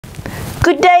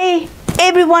Good day,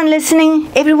 everyone listening,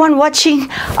 everyone watching.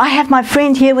 I have my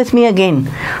friend here with me again.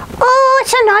 Oh, it's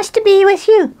so nice to be with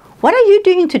you. What are you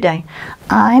doing today?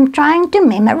 I'm trying to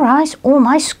memorize all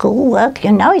my schoolwork.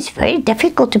 You know, it's very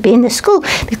difficult to be in the school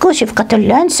because you've got to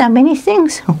learn so many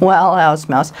things. Well, House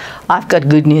Mouse, I've got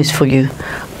good news for you.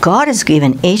 God has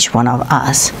given each one of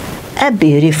us a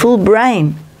beautiful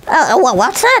brain.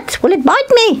 What's that? Will it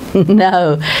bite me?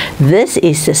 No, this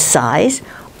is the size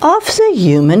of the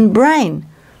human brain.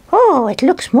 Oh, it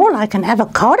looks more like an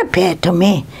avocado pear to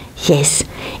me. Yes,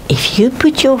 if you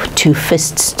put your two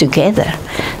fists together,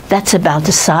 that's about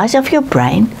the size of your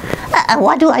brain.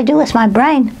 What do I do with my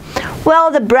brain?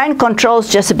 Well, the brain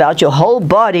controls just about your whole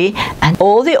body and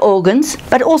all the organs,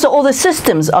 but also all the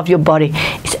systems of your body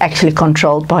is actually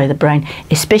controlled by the brain,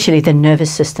 especially the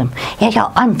nervous system.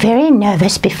 Yeah, I'm very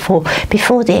nervous before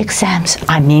the exams.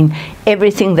 I mean,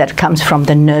 everything that comes from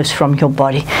the nerves from your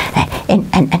body.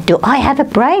 And do I have a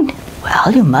brain?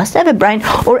 Well, you must have a brain,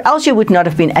 or else you would not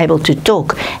have been able to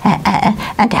talk.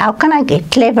 And how can I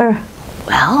get clever?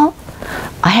 Well,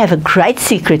 I have a great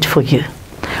secret for you.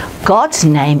 God's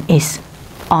name is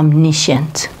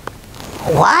omniscient.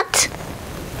 What?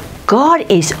 God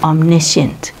is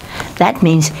omniscient. That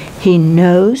means He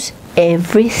knows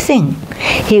everything.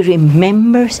 He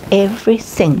remembers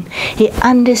everything. He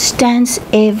understands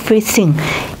everything.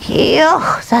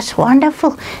 Yeah, that's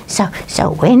wonderful. So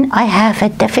when I have a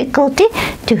difficulty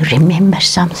to remember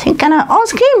something, can I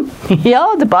ask Him?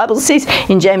 Yeah, the Bible says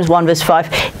in James 1 verse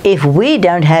 5, if we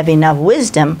don't have enough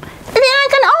wisdom, then I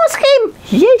can ask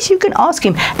Him. Yes, you can ask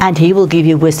Him and He will give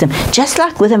you wisdom. Just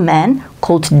like with a man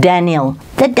called Daniel.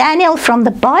 The Daniel from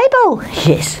the Bible?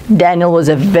 Yes, Daniel was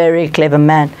a very clever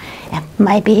man.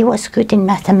 Maybe he was good in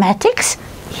mathematics?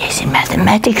 Yes, in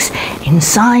mathematics, in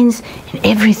science, in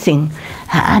everything.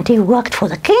 And he worked for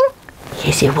the king?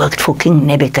 Yes, he worked for King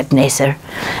Nebuchadnezzar.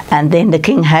 And then the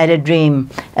king had a dream,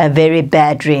 a very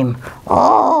bad dream.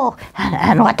 Oh,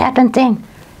 and what happened then?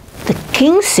 The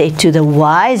king said to the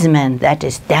wise man, that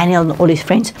is Daniel and all his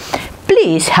friends,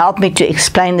 please help me to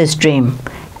explain this dream.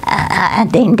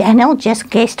 And then Daniel just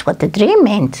guessed what the dream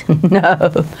meant.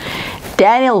 No.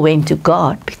 Daniel went to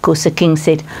God because the king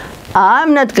said,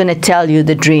 I'm not going to tell you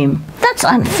the dream. That's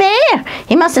unfair.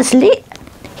 He must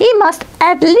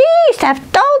at least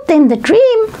have told them the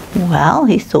dream. Well,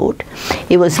 he thought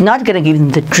he was not going to give them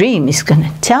the dream. He's going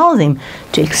to tell them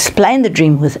to explain the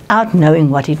dream without knowing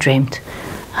what he dreamed.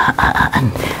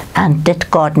 And did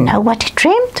God know what he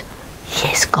dreamed?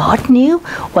 Yes, God knew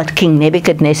what King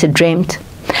Nebuchadnezzar dreamed.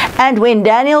 And when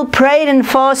Daniel prayed and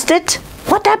fasted,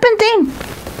 what happened then?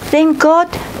 Then God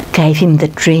gave him the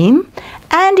dream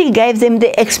and He gave them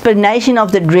the explanation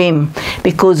of the dream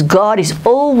because God is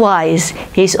all-wise,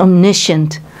 He's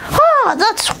omniscient. Oh,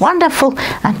 that's wonderful.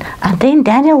 And then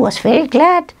Daniel was very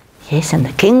glad. Yes, and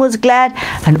the king was glad,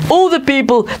 and all the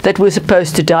people that were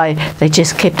supposed to die, they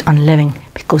just kept on living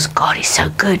because God is so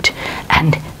good.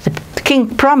 And the king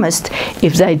promised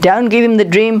if they don't give him the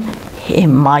dream, he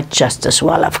might just as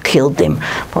well have killed them.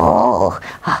 Oh,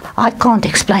 I can't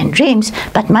explain dreams,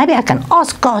 but maybe I can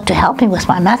ask God to help me with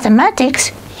my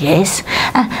mathematics. Yes.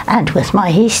 And with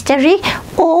my history,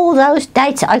 all those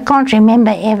dates, I can't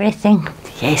remember everything.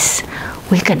 Yes,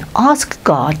 we can ask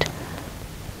God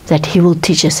that He will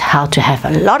teach us how to have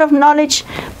a lot of knowledge,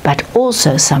 but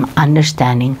also some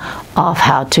understanding of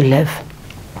how to live.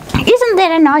 Isn't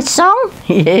there a nice song?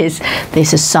 Yes,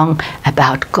 there's a song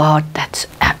about God that's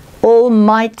an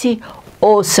almighty,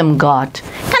 awesome God.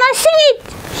 Can I sing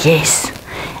it? Yes.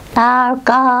 Our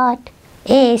God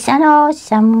is an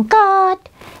awesome God.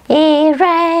 He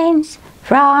reigns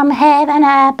from heaven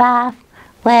above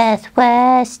with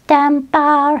wisdom,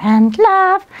 power, and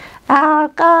love. Our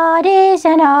God is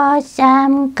an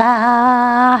awesome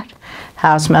God.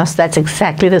 House Mouse, that's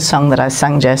exactly the song that I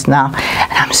sang just now.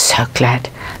 And I'm so glad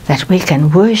that we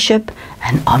can worship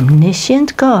an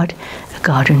omniscient God, a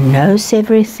God who knows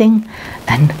everything,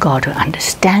 and God who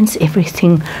understands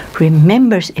everything,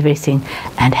 remembers everything,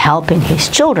 and helping His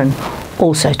children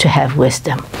also to have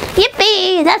wisdom.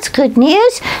 Yippee! That's good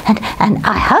news. And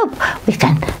I hope we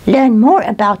can learn more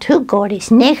about who God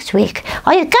is next week.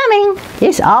 Are you coming?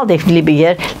 Yes, I'll definitely be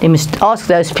here. You must ask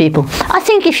those people. I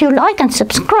think if you like and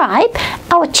subscribe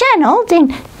our channel,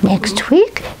 then next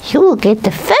week you will get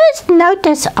the first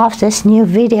notice of this new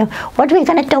video. What are we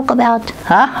going to talk about?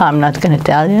 I'm not going to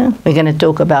tell you. We're going to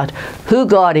talk about who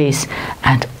God is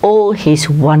and all His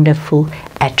wonderful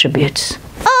attributes.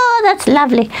 Oh, that's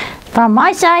lovely. From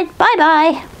my side,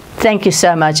 bye-bye. Thank you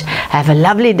so much. Have a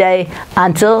lovely day.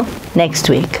 Until next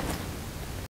week.